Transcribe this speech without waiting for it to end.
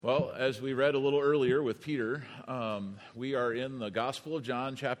Well, as we read a little earlier with Peter, we are in the Gospel of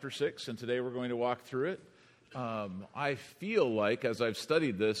John, chapter 6, and today we're going to walk through it. I feel like, as I've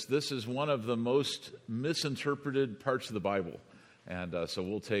studied this is one of the most misinterpreted parts of the Bible, and so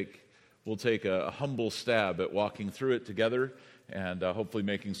we'll take a humble stab at walking through it together, and hopefully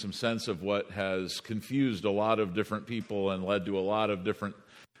making some sense of what has confused a lot of different people and led to a lot of different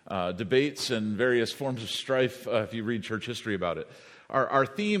debates and various forms of strife if you read church history about it. Our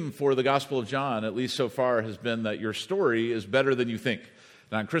theme for the Gospel of John, at least so far, has been that your story is better than you think.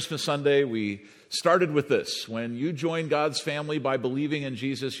 Now, on Christmas Sunday, we started with this. When you join God's family by believing in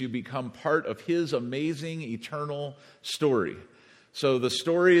Jesus, you become part of His amazing eternal story. So the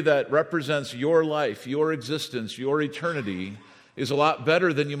story that represents your life, your existence, your eternity is a lot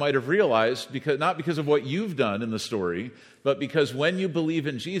better than you might have realized, not because of what you've done in the story, but because when you believe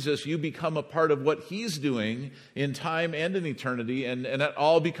in Jesus, you become a part of what He's doing in time and in eternity, and that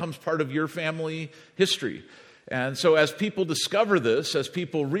all becomes part of your family history. And so as people discover this, as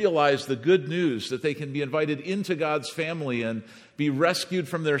people realize the good news that they can be invited into God's family and be rescued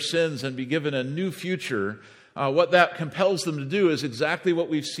from their sins and be given a new future, what that compels them to do is exactly what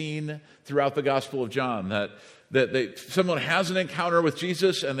we've seen throughout the Gospel of John, that someone has an encounter with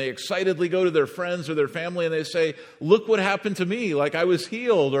Jesus and they excitedly go to their friends or their family and they say, look what happened to me, like I was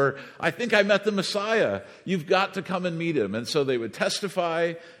healed, or I think I met the Messiah. You've got to come and meet Him. And so they would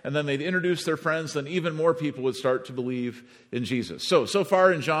testify, and then they'd introduce their friends, then even more people would start to believe in Jesus. So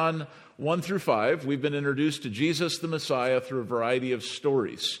far in John 1 through 5, we've been introduced to Jesus the Messiah through a variety of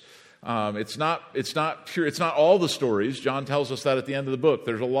stories. It's not all the stories. John tells us that at the end of the book.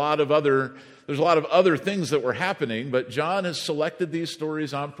 There's a lot of other things that were happening, but John has selected these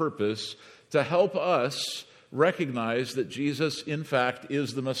stories on purpose to help us recognize that Jesus, in fact,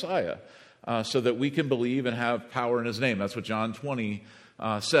 is the Messiah, so that we can believe and have power in His name. That's what John 20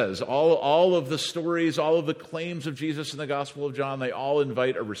 says. All of the stories, all of the claims of Jesus in the Gospel of John, they all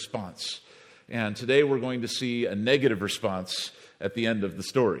invite a response. And today we're going to see a negative response at the end of the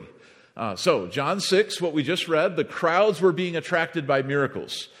story. So John 6, what we just read, the crowds were being attracted by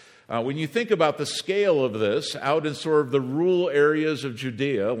miracles. When you think about the scale of this out in sort of the rural areas of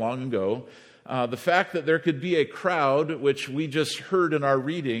Judea long ago, the fact that there could be a crowd, which we just heard in our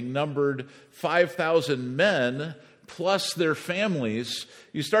reading, numbered 5,000 men plus their families,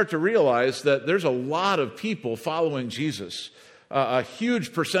 you start to realize that there's a lot of people following Jesus. A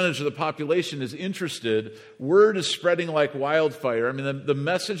huge percentage of the population is interested. Word is spreading like wildfire. I mean, the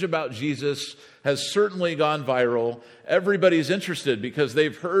message about Jesus has certainly gone viral. Everybody's interested because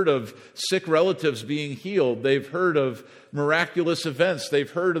they've heard of sick relatives being healed. They've heard of miraculous events. They've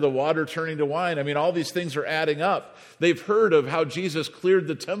heard of the water turning to wine. I mean, all these things are adding up. They've heard of how Jesus cleared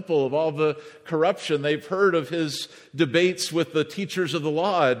the temple of all the corruption. They've heard of His debates with the teachers of the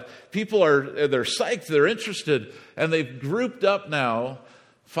law. And they're psyched, they're interested, and they've grouped up now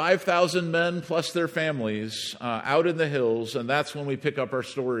 5,000 men plus their families out in the hills, and that's when we pick up our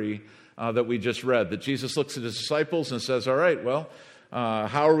story that we just read, that Jesus looks at His disciples and says, all right, well,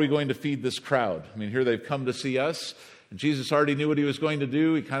 how are we going to feed this crowd? I mean, here they've come to see us. And Jesus already knew what He was going to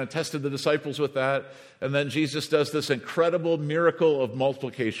do. He kind of tested the disciples with that. And then Jesus does this incredible miracle of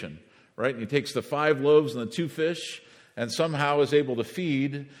multiplication, right? And He takes the 5 loaves and the 2 fish and somehow is able to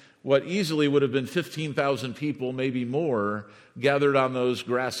feed what easily would have been 15,000 people, maybe more, gathered on those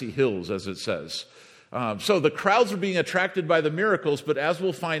grassy hills, as it says. So the crowds are being attracted by the miracles, but as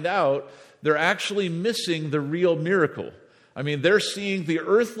we'll find out, they're actually missing the real miracle. I mean, they're seeing the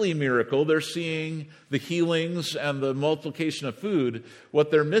earthly miracle, they're seeing the healings and the multiplication of food.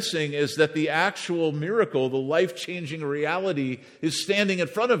 What they're missing is that the actual miracle, the life-changing reality, is standing in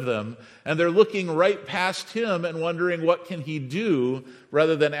front of them, and they're looking right past Him and wondering, what can He do,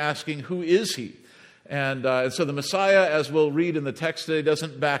 rather than asking, who is He? And so the Messiah, as we'll read in the text today,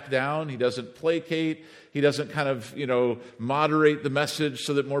 doesn't back down. He doesn't placate. He doesn't kind of, moderate the message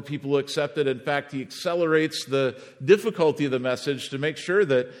so that more people will accept it. In fact, He accelerates the difficulty of the message to make sure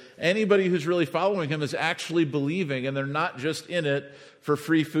that anybody who's really following Him is actually believing, and they're not just in it for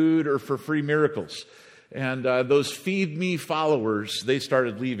free food or for free miracles. And those feed me followers, they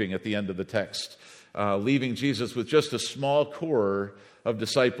started leaving at the end of the text, leaving Jesus with just a small core of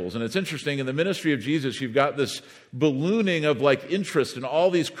disciples. And it's interesting, in the ministry of Jesus, you've got this ballooning of interest in all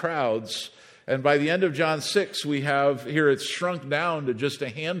these crowds. And by the end of John 6, we have here it's shrunk down to just a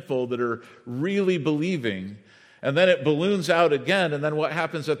handful that are really believing. And then it balloons out again. And then what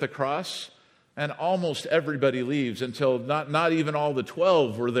happens at the cross? And almost everybody leaves until not even all the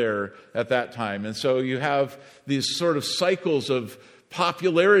 12 were there at that time. And so you have these sort of cycles of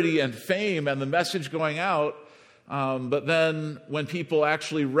popularity and fame and the message going out. But then when people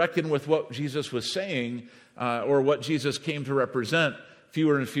actually reckon with what Jesus was saying or what Jesus came to represent,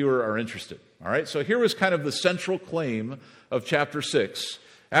 fewer and fewer are interested. All right, so here was kind of the central claim of chapter 6.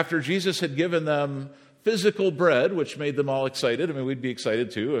 After Jesus had given them physical bread, which made them all excited. I mean, we'd be excited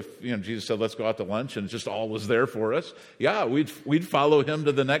too if Jesus said, let's go out to lunch, and just all was there for us. Yeah, we'd follow him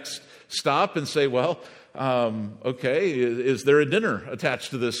to the next stop and say, well, okay, is there a dinner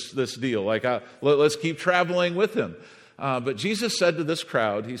attached to this deal? Like, let's keep traveling with him. But Jesus said to this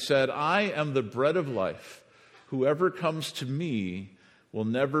crowd, he said, I am the bread of life. Whoever comes to me will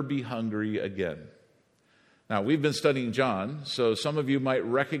never be hungry again. Now, we've been studying John, so some of you might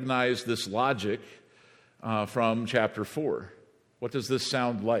recognize this logic from chapter 4. What does this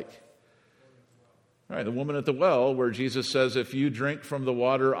sound like? All right, the woman at the well, where Jesus says, if you drink from the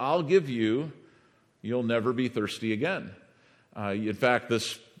water I'll give you, you'll never be thirsty again. In fact,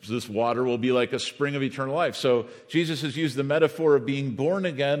 this water will be like a spring of eternal life. So Jesus has used the metaphor of being born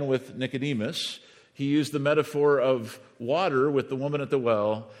again with Nicodemus. He used the metaphor of water with the woman at the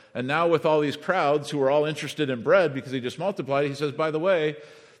well. And now with all these crowds who are all interested in bread because he just multiplied, he says, by the way,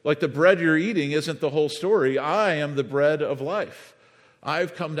 like the bread you're eating isn't the whole story. I am the bread of life.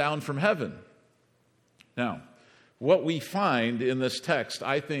 I've come down from heaven. Now, what we find in this text,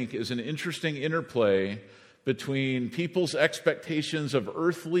 I think, is an interesting interplay between people's expectations of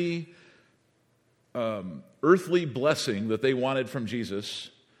earthly blessing that they wanted from Jesus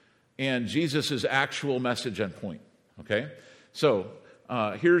and Jesus' actual message and point. Okay? So,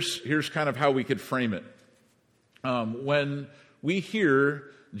 here's kind of how we could frame it. When we hear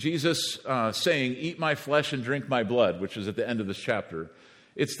Jesus saying, eat my flesh and drink my blood, which is at the end of this chapter,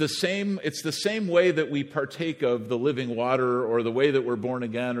 it's the same way that we partake of the living water, or the way that we're born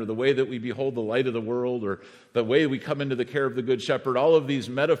again, or the way that we behold the light of the world, or the way we come into the care of the Good Shepherd. All of these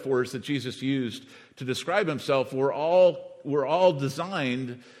metaphors that Jesus used to describe himself were all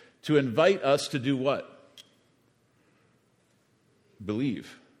designed to invite us to do what?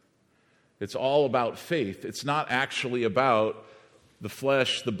 Believe. It's all about faith. It's not actually about the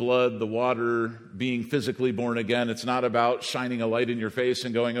flesh, the blood, the water, being physically born again. It's not about shining a light in your face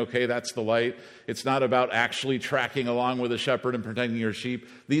and going, okay, that's the light. It's not about actually tracking along with a shepherd and protecting your sheep.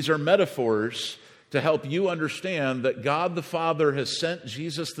 These are metaphors to help you understand that God the Father has sent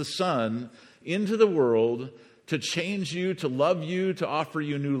Jesus the Son into the world to change you, to love you, to offer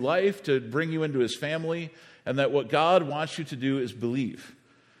you new life, to bring you into his family, and that what God wants you to do is believe.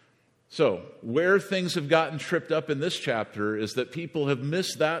 So, where things have gotten tripped up in this chapter is that people have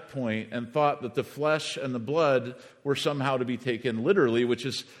missed that point and thought that the flesh and the blood were somehow to be taken literally, which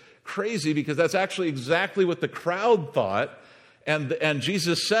is crazy because that's actually exactly what the crowd thought, and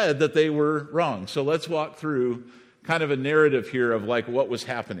Jesus said that they were wrong. So let's walk through kind of a narrative here of like what was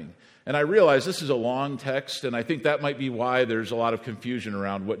happening. And I realize this is a long text, and I think that might be why there's a lot of confusion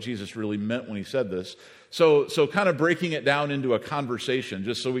around what Jesus really meant when he said this. So kind of breaking it down into a conversation,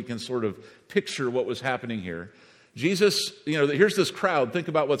 just so we can sort of picture what was happening here. Jesus, here's this crowd. Think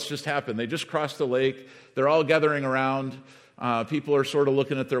about what's just happened. They just crossed the lake. They're all gathering around. People are sort of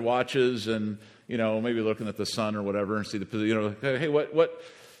looking at their watches and, maybe looking at the sun or whatever and see hey, what,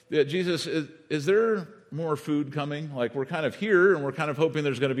 Jesus, is there more food coming? Like, we're kind of here and we're kind of hoping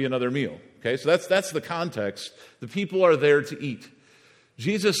there's going to be another meal. Okay, so that's the context. The people are there to eat.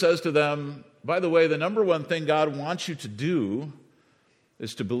 Jesus says to them, by the way, the number one thing God wants you to do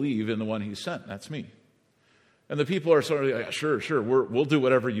is to believe in the one he sent. That's me. And the people are sort of like, sure, we'll do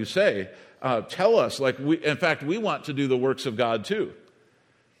whatever you say. Tell us. In fact, we want to do the works of God too.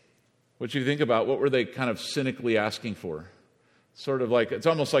 What you think about, what were they kind of cynically asking for? Sort of like, it's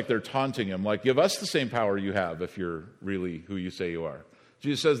almost like they're taunting him, like, give us the same power you have if you're really who you say you are.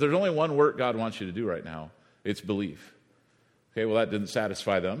 Jesus says, there's only one work God wants you to do right now. It's believe. Okay, well, that didn't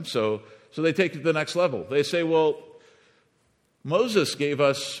satisfy them. So they take it to the next level. They say, well, Moses gave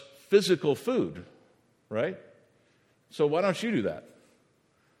us physical food, right? So why don't you do that?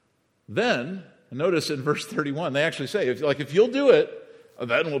 Then, notice in verse 31, they actually say, if you'll do it,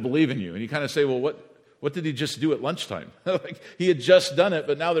 then we'll believe in you. And you kind of say, well, what did he just do at lunchtime? Like, he had just done it,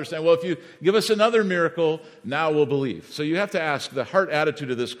 but now they're saying, well, if you give us another miracle, now we'll believe. So you have to ask the heart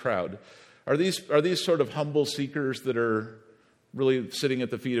attitude of this crowd. Are these sort of humble seekers that are really sitting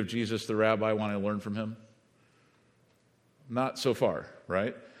at the feet of Jesus, the rabbi, wanting to learn from him? Not so far,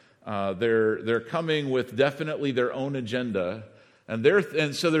 right? They're coming with definitely their own agenda,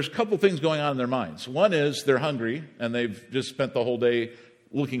 and so there's a couple things going on in their minds. One is they're hungry, and they've just spent the whole day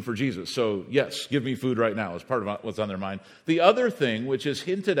looking for Jesus. So yes, give me food right now is part of what's on their mind. The other thing, which is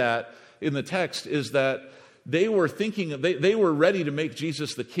hinted at in the text, is that they were thinking, they were ready to make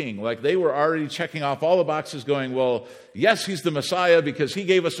Jesus the king. Like they were already checking off all the boxes going, well, yes, he's the Messiah because he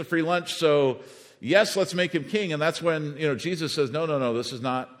gave us a free lunch, so yes, let's make him king. And that's when, Jesus says, no, this is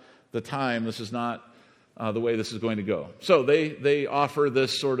not the time. This is not the way this is going to go. So they offer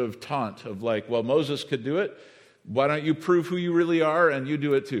this sort of taunt of like, well, Moses could do it. Why don't you prove who you really are and you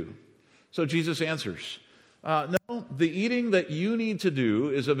do it too? So Jesus answers, no, the eating that you need to do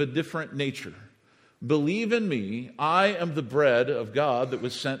is of a different nature. Believe in me, I am the bread of God that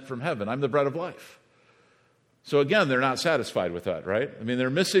was sent from heaven. I'm the bread of life. So again, they're not satisfied with that, right? I mean, they're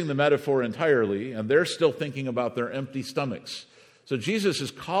missing the metaphor entirely, and they're still thinking about their empty stomachs. So Jesus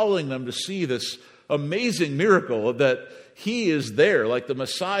is calling them to see this amazing miracle that he is there, like the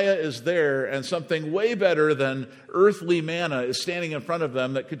Messiah is there, and something way better than earthly manna is standing in front of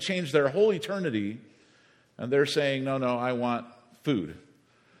them that could change their whole eternity. And they're saying, no, I want food.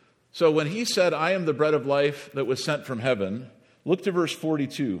 So when he said, I am the bread of life that was sent from heaven, look to verse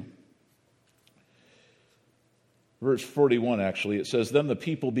 42. Verse 41, actually, it says, then the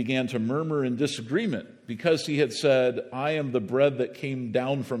people began to murmur in disagreement because he had said, I am the bread that came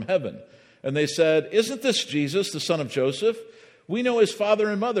down from heaven. And they said, isn't this Jesus, the son of Joseph? We know his father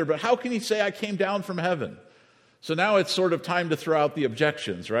and mother, but how can he say I came down from heaven? So now it's sort of time to throw out the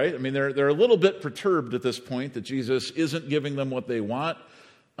objections, right? I mean, they're a little bit perturbed at this point that Jesus isn't giving them what they want.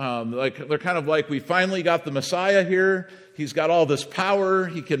 They're kind of like, we finally got the Messiah here. He's got all this power.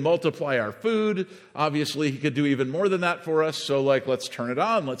 He can multiply our food. Obviously, he could do even more than that for us. So let's turn it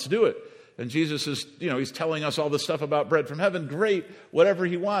on. Let's do it. And Jesus is, he's telling us all this stuff about bread from heaven. Great, whatever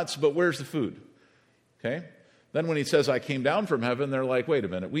he wants, but where's the food? Okay? Then when he says, I came down from heaven, they're like, wait a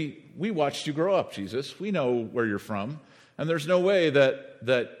minute. We watched you grow up, Jesus. We know where you're from. And there's no way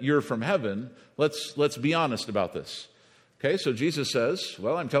that you're from heaven. Let's be honest about this. Okay, so Jesus says,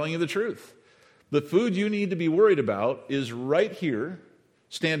 well, I'm telling you the truth. The food you need to be worried about is right here,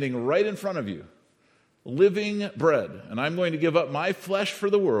 standing right in front of you. Living bread. And I'm going to give up my flesh for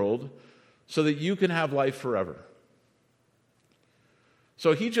the world so that you can have life forever.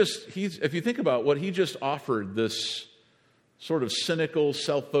 So if you think about what he just offered this sort of cynical,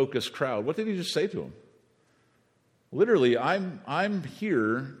 self-focused crowd, what did he just say to them? Literally, I'm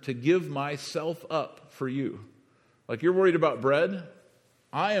here to give myself up for you. Like you're worried about bread?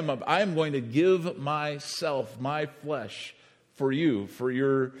 I am going to give myself, my flesh, for you, for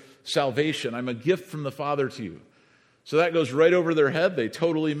your salvation. I'm a gift from the Father to you. So that goes right over their head. They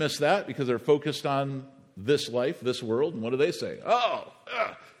totally miss that because they're focused on this life, this world. And what do they say?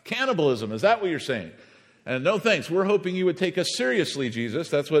 Cannibalism. Is that what you're saying? And no thanks. We're hoping you would take us seriously, Jesus.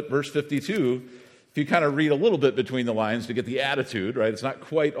 That's what verse 52, if you kind of read a little bit between the lines to get the attitude, right? It's not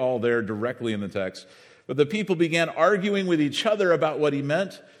quite all there directly in the text. But the people began arguing with each other about what he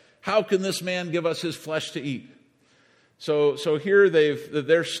meant. How can this man give us his flesh to eat? So here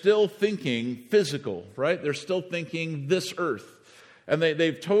they're still thinking physical, right? They're still thinking this earth. And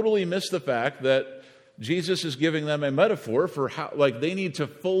they've totally missed the fact that Jesus is giving them a metaphor for how, they need to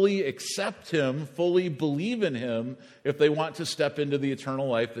fully accept him, fully believe in him if they want to step into the eternal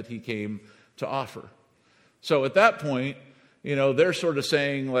life that he came to offer. So at that point, they're sort of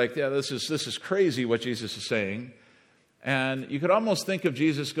saying this is crazy what Jesus is saying. And you could almost think of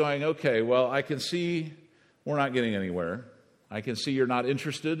Jesus going, okay, well, I can see we're not getting anywhere. I can see you're not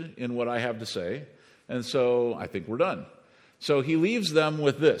interested in what I have to say. And so I think we're done. So he leaves them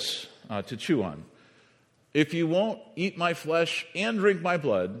with this to chew on. If you won't eat my flesh and drink my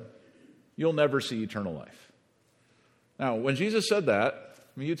blood, you'll never see eternal life. Now, when Jesus said that,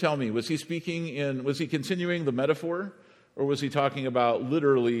 you tell me, was he continuing the metaphor? Or was he talking about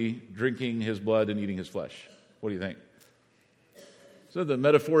literally drinking his blood and eating his flesh? What do you think? So the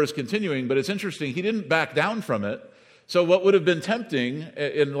metaphor is continuing, but it's interesting. He didn't back down from it. So what would have been tempting,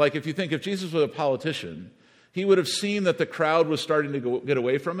 if Jesus was a politician, he would have seen that the crowd was starting to get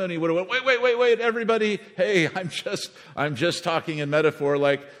away from him. And he would have went, wait, everybody. Hey, I'm just talking in metaphor.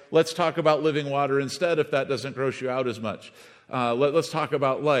 Let's talk about living water instead if that doesn't gross you out as much. Let's talk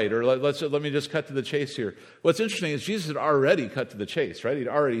about light, or let me just cut to the chase here. What's interesting is Jesus had already cut to the chase, right? He'd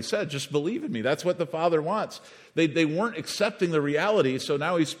already said, just believe in me. That's what the Father wants. They weren't accepting the reality, so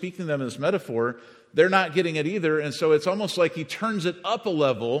now he's speaking to them in this metaphor. They're not getting it either, and so it's almost like he turns it up a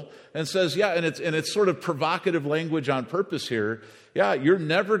level and says, and it's sort of provocative language on purpose here. Yeah, you're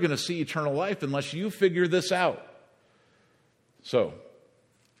never going to see eternal life unless you figure this out. So,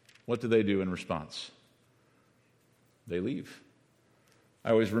 what do they do in response? They leave.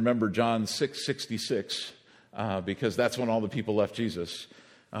 I always remember John 6:66 because that's when all the people left Jesus.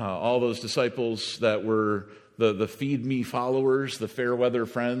 All those disciples that were the feed me followers, the fair weather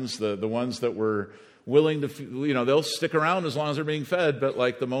friends, the ones that were willing to, they'll stick around as long as they're being fed, but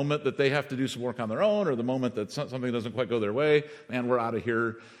like the moment that they have to do some work on their own, or the moment that something doesn't quite go their way, man, we're out of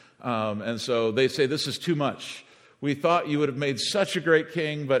here. And so they say, this is too much. We thought you would have made such a great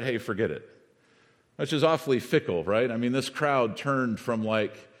king, but hey, forget it. Which is awfully fickle, right? I mean, this crowd turned from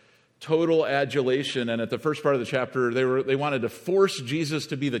like total adulation, and at the first part of the chapter, they wanted to force Jesus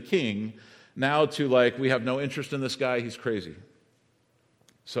to be the king, now to like, we have no interest in this guy, he's crazy.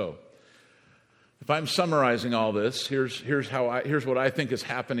 So, if I'm summarizing all this, here's what I think is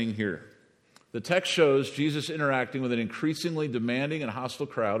happening here. The text shows Jesus interacting with an increasingly demanding and hostile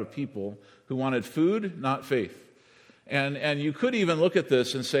crowd of people who wanted food, not faith. And you could even look at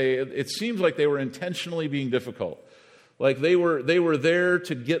this and say it seems like they were intentionally being difficult. Like they were there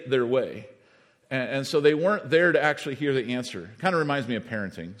to get their way. And so they weren't there to actually hear the answer. It kind of reminds me of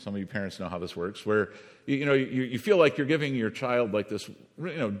parenting. Some of you parents know how this works, where you feel like you're giving your child like this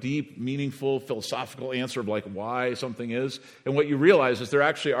deep, meaningful, philosophical answer of like why something is. And what you realize is they're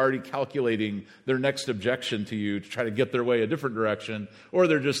actually already calculating their next objection to you to try to get their way a different direction. Or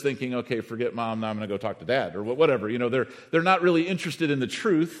they're just thinking, okay, forget mom, now I'm going to go talk to dad or whatever. They're not really interested in the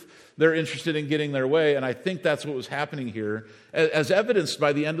truth. They're interested in getting their way. And I think that's what was happening here, as evidenced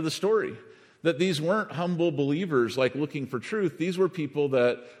by the end of the story. That these weren't humble believers like looking for truth. These were people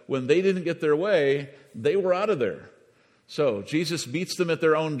that when they didn't get their way, they were out of there. So Jesus beats them at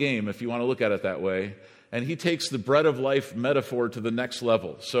their own game, if you want to look at it that way. And he takes the bread of life metaphor to the next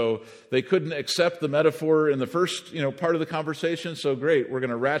level. So they couldn't accept the metaphor in the first part of the conversation. So great, we're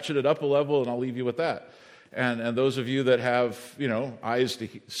going to ratchet it up a level and I'll leave you with that. And those of you that have eyes to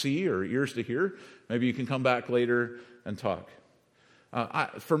see or ears to hear, maybe you can come back later and talk.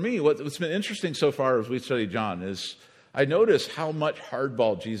 For me, what's been interesting so far as we study John is I notice how much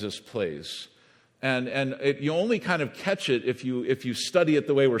hardball Jesus plays. And you only kind of catch it if you study it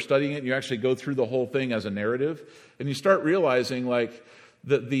the way we're studying it, and you actually go through the whole thing as a narrative, and you start realizing like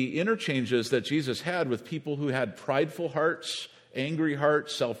the interchanges that Jesus had with people who had prideful hearts, angry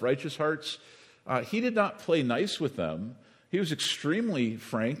hearts, self-righteous hearts. He did not play nice with them. He was extremely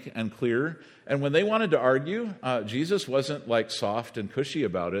frank and clear. And when they wanted to argue, Jesus wasn't like soft and cushy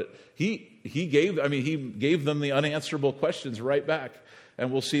about it. He gave them the unanswerable questions right back.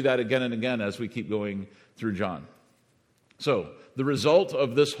 And we'll see that again and again as we keep going through John. So the result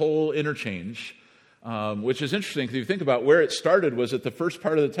of this whole interchange, which is interesting because if you think about where it started, was at the first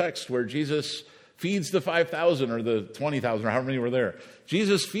part of the text where Jesus feeds the 5,000 or the 20,000 or however many were there.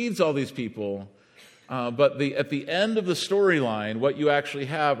 Jesus feeds all these people. But at the end of the storyline, what you actually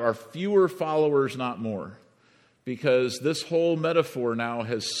have are fewer followers, not more. Because this whole metaphor now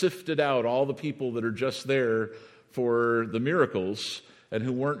has sifted out all the people that are just there for the miracles and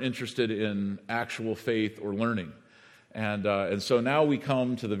who weren't interested in actual faith or learning. And so now we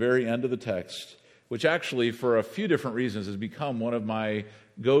come to the very end of the text, which actually, for a few different reasons, has become one of my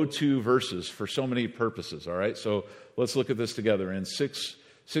go-to verses for so many purposes. All right, so let's look at this together. In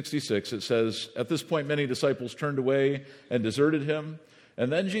 6:66, it says, "At this point, many disciples turned away and deserted him.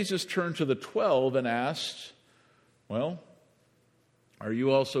 And then Jesus turned to the 12 and asked, 'Well, are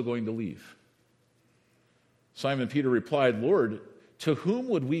you also going to leave?' Simon Peter replied, 'Lord, to whom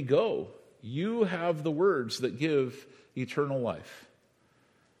would we go? You have the words that give eternal life.'"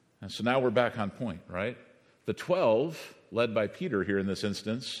 And so now we're back on point, right? The 12, led by Peter here in this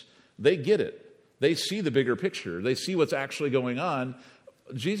instance, they get it. They see the bigger picture. They see what's actually going on.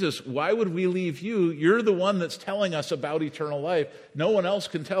 Jesus, why would we leave you? You're the one that's telling us about eternal life. No one else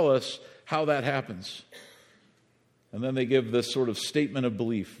can tell us how that happens. And then they give this sort of statement of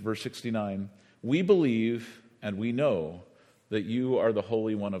belief, verse 69. "We believe and we know that you are the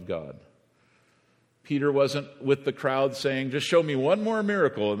Holy One of God." Peter wasn't with the crowd saying, "Just show me one more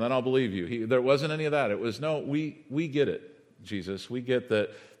miracle and then I'll believe you." There wasn't any of that. It was, no, we get it. Jesus, we get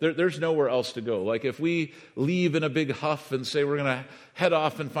that there's nowhere else to go. Like if we leave in a big huff and say we're going to head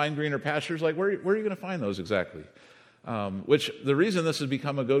off and find greener pastures, like where are you going to find those exactly? Which the reason this has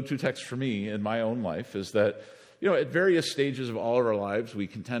become a go-to text for me in my own life is that, at various stages of all of our lives, we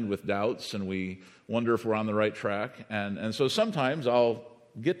contend with doubts and we wonder if we're on the right track. And so sometimes I'll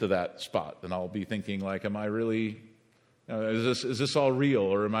get to that spot and I'll be thinking like, am I really... Is this all real,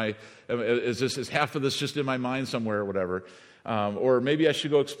 or is half of this just in my mind somewhere, or whatever? Or maybe I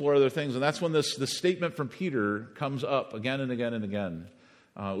should go explore other things. And that's when this statement from Peter comes up again and again and again.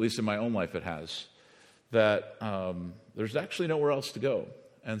 At least in my own life, it has. That there's actually nowhere else to go.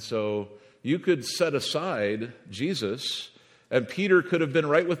 And so you could set aside Jesus, and Peter could have been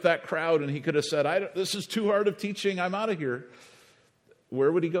right with that crowd, and he could have said, "This is too hard of teaching. I'm out of here."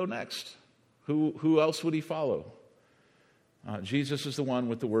 Where would he go next? Who else would he follow? Jesus is the one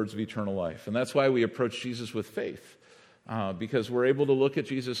with the words of eternal life. And that's why we approach Jesus with faith. Because we're able to look at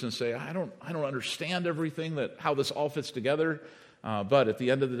Jesus and say, I don't understand everything, how this all fits together. But at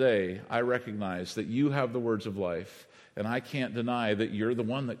the end of the day, I recognize that you have the words of life. And I can't deny that you're the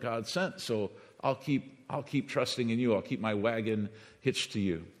one that God sent. So I'll keep trusting in you. I'll keep my wagon hitched to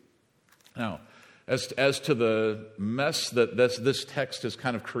you. Now, as to the mess that this text has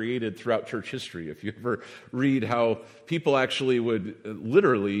kind of created throughout church history, if you ever read how people actually would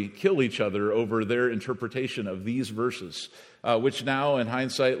literally kill each other over their interpretation of these verses, which now in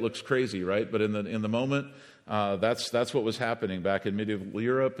hindsight looks crazy, right? But in the moment, that's what was happening back in medieval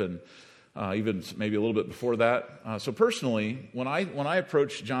Europe and even maybe a little bit before that. So personally, when I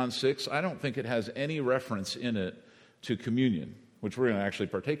approach John 6, I don't think it has any reference in it to communion, which we're going to actually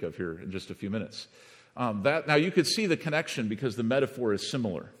partake of here in just a few minutes. Now you could see the connection because the metaphor is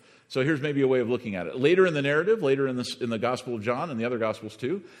similar. So here's maybe a way of looking at it. Later in the narrative, later in the Gospel of John and the other Gospels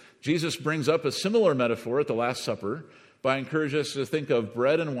too, Jesus brings up a similar metaphor at the Last Supper by encouraging us to think of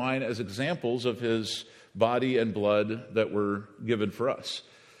bread and wine as examples of his body and blood that were given for us.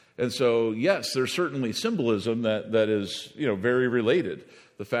 And so, yes, there's certainly symbolism that is, very related.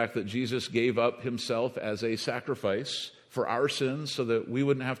 The fact that Jesus gave up himself as a sacrifice for our sins so that we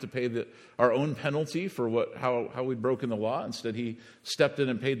wouldn't have to pay our own penalty for how we'd broken the law. Instead, he stepped in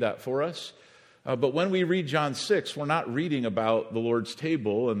and paid that for us. But when we read John 6, we're not reading about the Lord's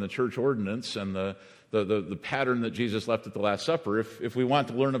table and the church ordinance and the pattern that Jesus left at the Last Supper. If we want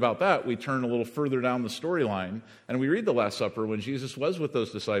to learn about that, we turn a little further down the storyline and we read the Last Supper when Jesus was with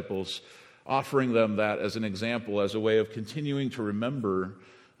those disciples, offering them that as an example, as a way of continuing to remember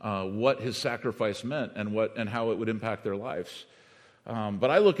what his sacrifice meant and how it would impact their lives.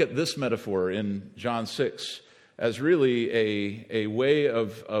 But I look at this metaphor in John 6 as really a way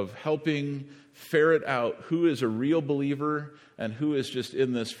of helping ferret out who is a real believer and who is just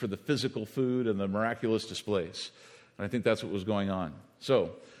in this for the physical food and the miraculous displays. And I think that's what was going on.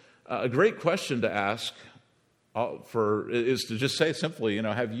 So a great question to ask is to just say simply,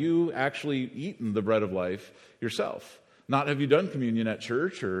 have you actually eaten the bread of life yourself? Not have you done communion at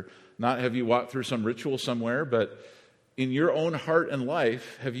church or not have you walked through some ritual somewhere, but in your own heart and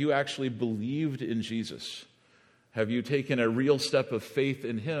life, have you actually believed in Jesus? Have you taken a real step of faith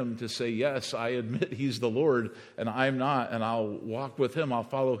in him to say, yes, I admit he's the Lord and I'm not, and I'll walk with him, I'll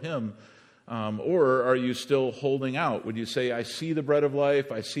follow him? Or are you still holding out? Would you say, I see the bread of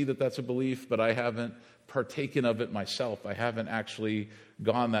life, I see that that's a belief, but I haven't partaken of it myself. I haven't actually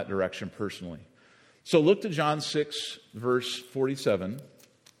gone that direction personally. So look to John 6, verse 47.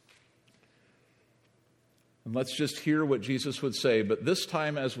 And let's just hear what Jesus would say. But this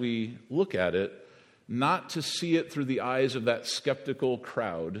time as we look at it, not to see it through the eyes of that skeptical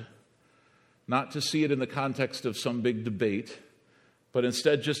crowd, not to see it in the context of some big debate, but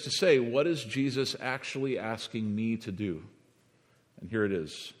instead just to say, what is Jesus actually asking me to do? And here it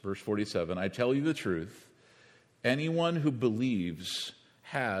is, verse 47. I tell you the truth, anyone who believes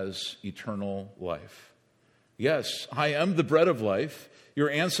has eternal life. Yes, I am the bread of life. Your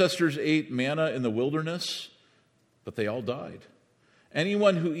ancestors ate manna in the wilderness, but they all died.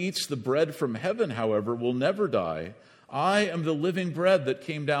 Anyone who eats the bread from heaven, however, will never die. I am the living bread that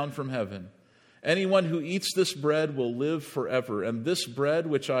came down from heaven. Anyone who eats this bread will live forever, and this bread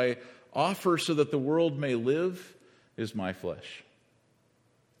which I offer so that the world may live is my flesh.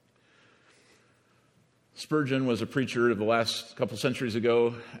 Spurgeon was a preacher of the last couple centuries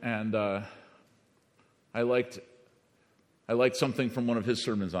ago, and I liked something from one of his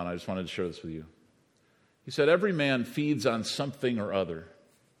sermons on it. I just wanted to share this with you. He said, every man feeds on something or other.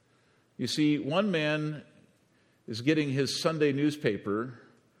 You see, one man is getting his Sunday newspaper,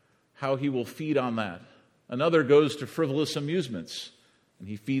 how he will feed on that. Another goes to frivolous amusements, and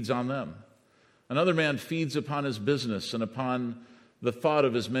he feeds on them. Another man feeds upon his business and upon the thought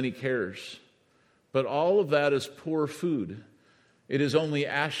of his many cares. But all of that is poor food. It is only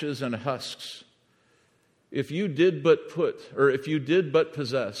ashes and husks. If you did but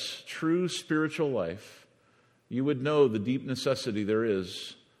possess true spiritual life, you would know the deep necessity there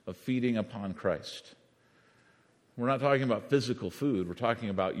is of feeding upon Christ. We're not talking about physical food. We're talking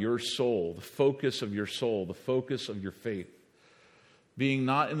about your soul, the focus of your soul, the focus of your faith. Being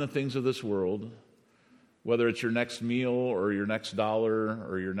not in the things of this world, whether it's your next meal or your next dollar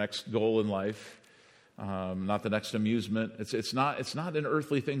or your next goal in life, not the next amusement. It's not in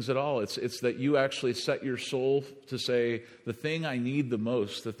earthly things at all. It's that you actually set your soul to say, the thing I need the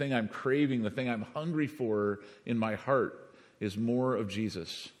most, the thing I'm craving, the thing I'm hungry for in my heart is more of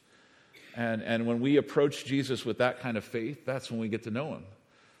Jesus. And when we approach Jesus with that kind of faith, that's when we get to know him.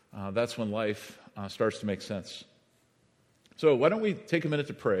 that's when life starts to make sense. So why don't we take a minute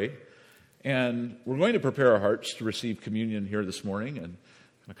to pray, and we're going to prepare our hearts to receive communion here this morning and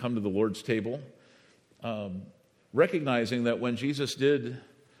come to the Lord's table, recognizing that when Jesus did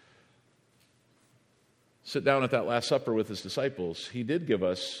sit down at that Last Supper with his disciples, he did give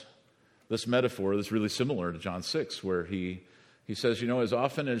us this metaphor that's really similar to John 6, where he says, as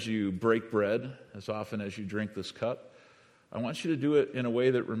often as you break bread, as often as you drink this cup, I want you to do it in a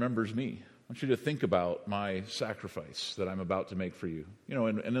way that remembers me. I want you to think about my sacrifice that I'm about to make for you.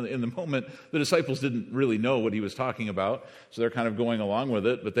 And in the moment, the disciples didn't really know what he was talking about, so they're kind of going along with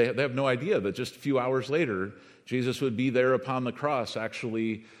it, but they have no idea that just a few hours later, Jesus would be there upon the cross,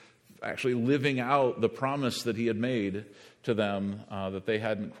 actually living out the promise that he had made to them that they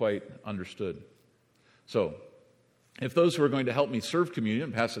hadn't quite understood. So, if those who are going to help me serve communion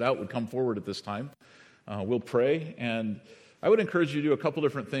and pass it out would come forward at this time, we'll pray. And I would encourage you to do a couple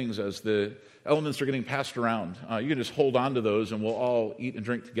different things as the elements are getting passed around. You can just hold on to those and we'll all eat and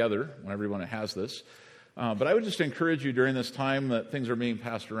drink together when everyone has this. But I would just encourage you during this time that things are being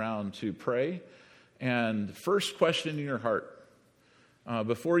passed around to pray and first question in your heart.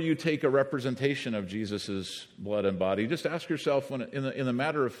 Before you take a representation of Jesus' blood and body, just ask yourself, in the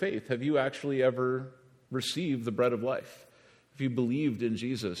matter of faith, have you actually ever received the bread of life? Have you believed in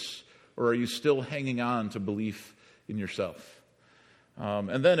Jesus, or are you still hanging on to belief in yourself?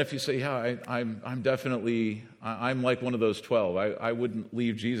 And then if you say, I'm definitely like one of those 12. I wouldn't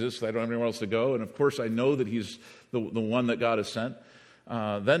leave Jesus. I don't have anywhere else to go. And of course, I know that he's the one that God has sent.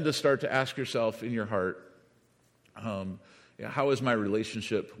 Then to start to ask yourself in your heart, how is my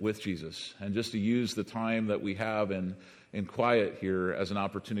relationship with Jesus? And just to use the time that we have in quiet here as an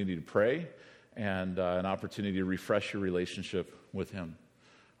opportunity to pray and an opportunity to refresh your relationship with him.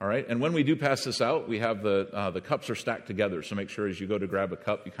 All right? And when we do pass this out, we have the cups are stacked together. So make sure as you go to grab a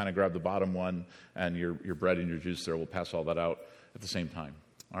cup, you kind of grab the bottom one, and your bread and your juice there. We'll pass all that out at the same time.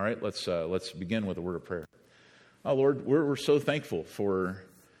 All right? Let's begin with a word of prayer. Oh, Lord, we're so thankful for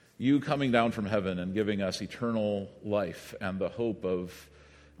you coming down from heaven and giving us eternal life and the hope of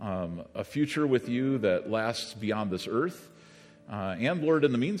a future with you that lasts beyond this earth. And Lord,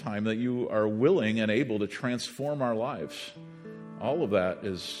 in the meantime, that you are willing and able to transform our lives. All of that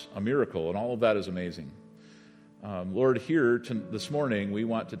is a miracle, and all of that is amazing. Lord, here this morning, we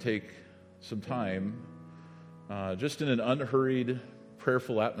want to take some time, just in an unhurried,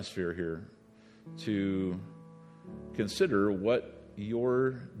 prayerful atmosphere here, to consider what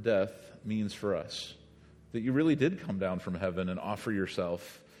your death means for us. That you really did come down from heaven and offer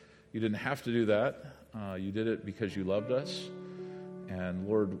yourself. You didn't have to do that. You did it because you loved us. And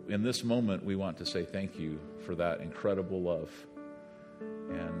Lord, in this moment, we want to say thank you for that incredible love.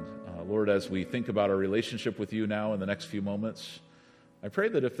 And Lord, as we think about our relationship with you now in the next few moments, I pray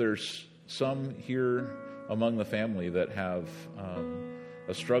that if there's some here among the family that have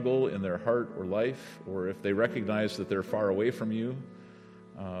a struggle in their heart or life, or if they recognize that they're far away from you,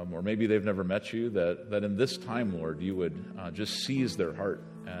 or maybe they've never met you, that in this time, Lord, you would just seize their heart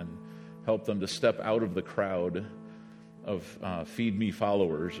and help them to step out of the crowd of feed me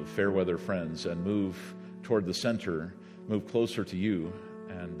followers, of fair weather friends, and move toward the center, move closer to you.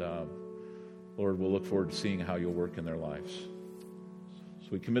 And Lord, we'll look forward to seeing how you'll work in their lives. So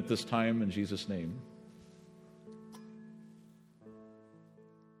we commit this time in Jesus' name.